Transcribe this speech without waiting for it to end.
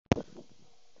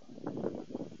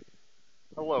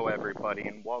Hello, everybody,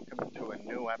 and welcome to a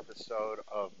new episode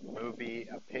of Movie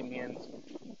Opinions.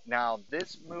 Now,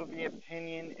 this movie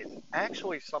opinion is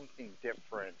actually something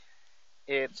different.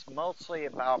 It's mostly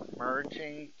about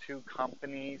merging two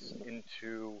companies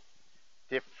into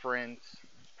different,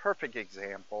 perfect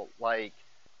example, like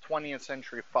 20th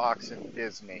Century Fox and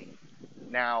Disney.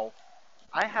 Now,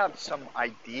 I have some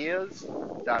ideas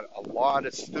that a lot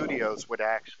of studios would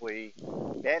actually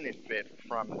benefit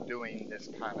from doing this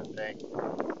kind of thing,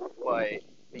 but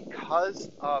because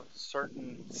of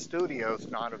certain studios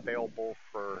not available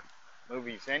for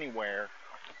movies anywhere,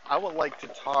 I would like to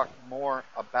talk more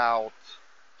about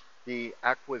the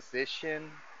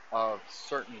acquisition of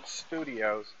certain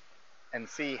studios and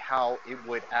see how it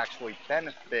would actually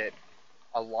benefit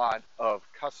a lot of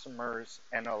customers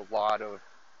and a lot of,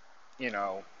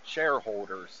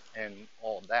 shareholders and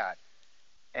all that.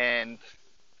 And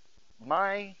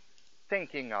my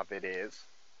thinking of it is,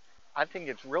 I think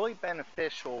it's really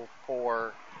beneficial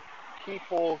for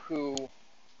people who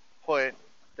put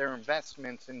their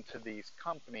investments into these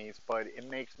companies, but it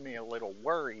makes me a little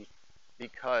worried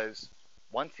because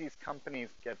once these companies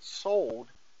get sold,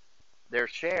 their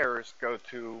shares go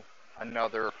to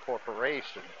another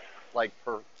corporation. Like,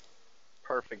 for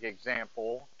perfect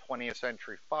example, 20th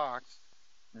Century Fox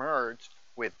merged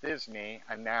with Disney,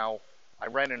 and now I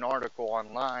read an article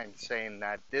online saying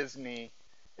that Disney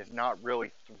is not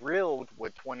really thrilled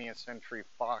with 20th Century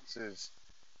Fox's,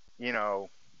 you know,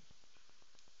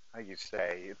 how you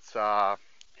say, it's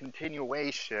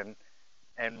continuation.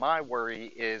 And my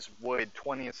worry is, would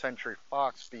 20th Century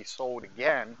Fox be sold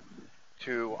again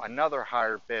to another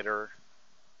higher bidder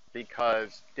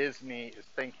because Disney is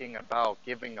thinking about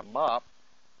giving them up,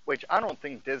 which I don't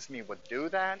think Disney would do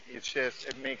that. It's just,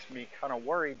 it makes me kind of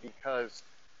worried because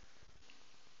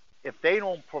if they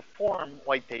don't perform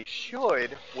like they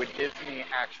should, would Disney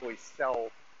actually sell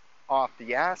off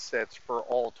the assets for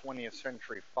all 20th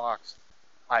Century Fox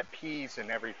IPs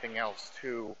and everything else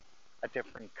to a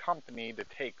different company to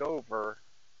take over?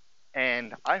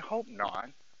 And I hope not.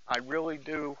 I really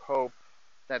do hope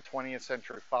that 20th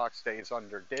Century Fox stays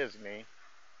under Disney.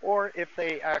 Or if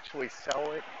they actually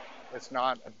sell it, it's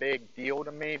not a big deal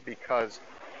to me because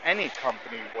any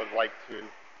company would like to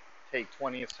take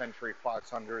 20th Century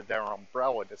Fox under their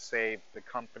umbrella to save the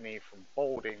company from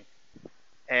folding.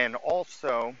 And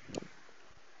also,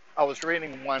 I was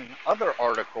reading one other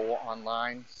article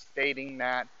online stating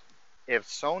that if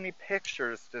Sony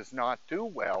Pictures does not do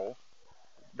well,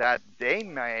 that they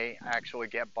may actually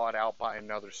get bought out by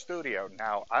another studio.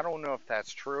 Now, I don't know if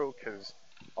that's true because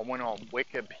I went on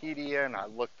Wikipedia and I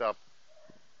looked up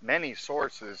many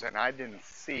sources and I didn't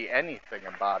see anything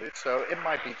about it, so it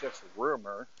might be just a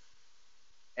rumor.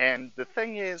 And the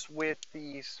thing is, with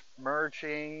these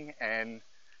merging and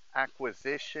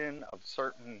acquisition of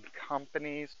certain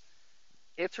companies,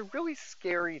 it's a really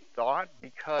scary thought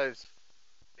because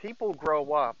people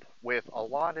grow up with a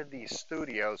lot of these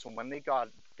studios, and when they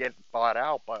get bought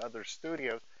out by other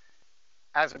studios,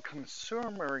 as a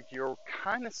consumer, you're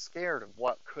kind of scared of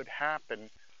what could happen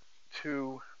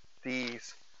to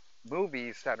these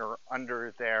movies that are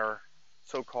under their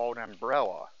so-called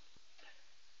umbrella.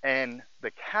 And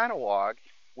the catalog,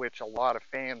 which a lot of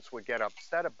fans would get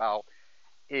upset about,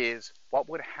 is what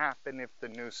would happen if the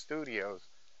new studios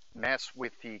mess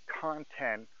with the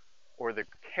content or the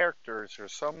characters.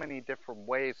 There's so many different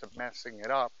ways of messing it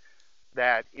up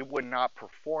that it would not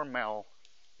perform well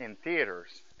in theaters.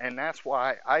 And that's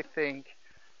why I think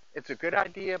it's a good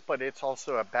idea, but it's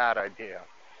also a bad idea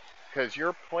because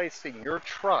you're placing your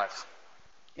trust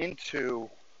into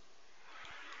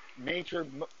major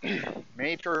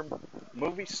major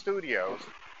movie studios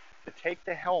to take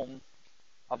the helm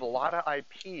of a lot of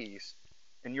IPs,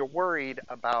 and you're worried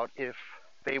about if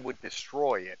they would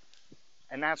destroy it.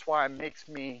 And that's why it makes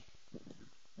me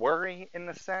worry in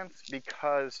the sense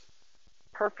because,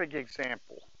 perfect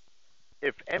example,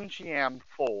 if MGM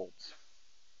folds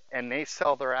and they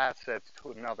sell their assets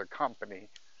to another company,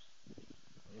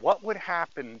 what would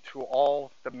happen to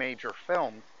all the major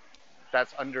films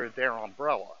that's under their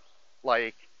umbrella?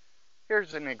 Like,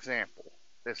 here's an example.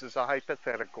 This is a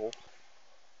hypothetical.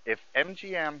 If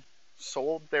MGM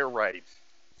sold their rights,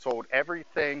 sold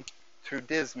everything to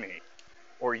Disney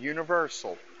or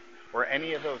Universal or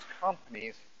any of those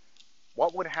companies,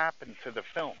 what would happen to the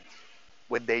films?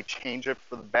 Would they change it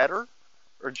for the better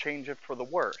or change it for the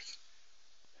worse?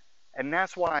 And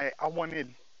that's why I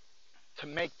wanted to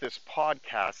make this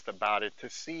podcast about it to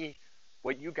see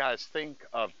what you guys think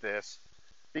of this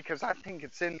because I think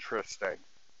it's interesting.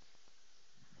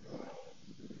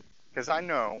 Because I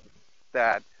know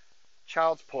that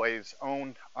Child's Play is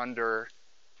owned under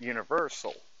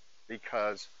Universal,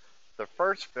 because the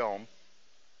first film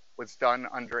was done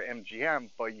under MGM,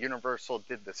 but Universal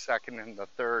did the second and the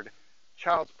third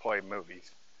Child's Play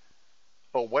movies.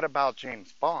 But what about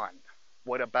James Bond?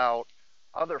 What about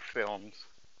other films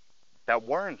that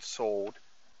weren't sold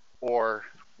or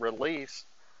released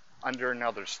under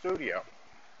another studio?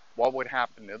 What would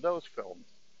happen to those films?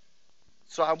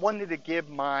 So I wanted to give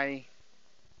my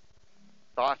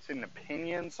thoughts and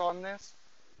opinions on this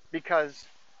because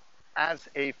as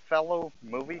a fellow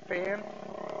movie fan,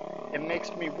 it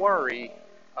makes me worry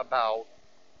about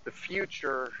the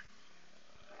future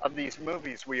of these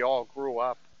movies we all grew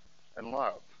up and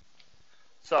loved.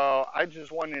 So I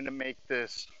just wanted to make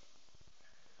this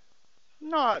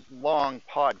not long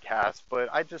podcast, but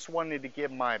I just wanted to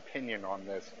give my opinion on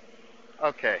this.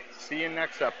 Okay, see you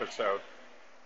next episode.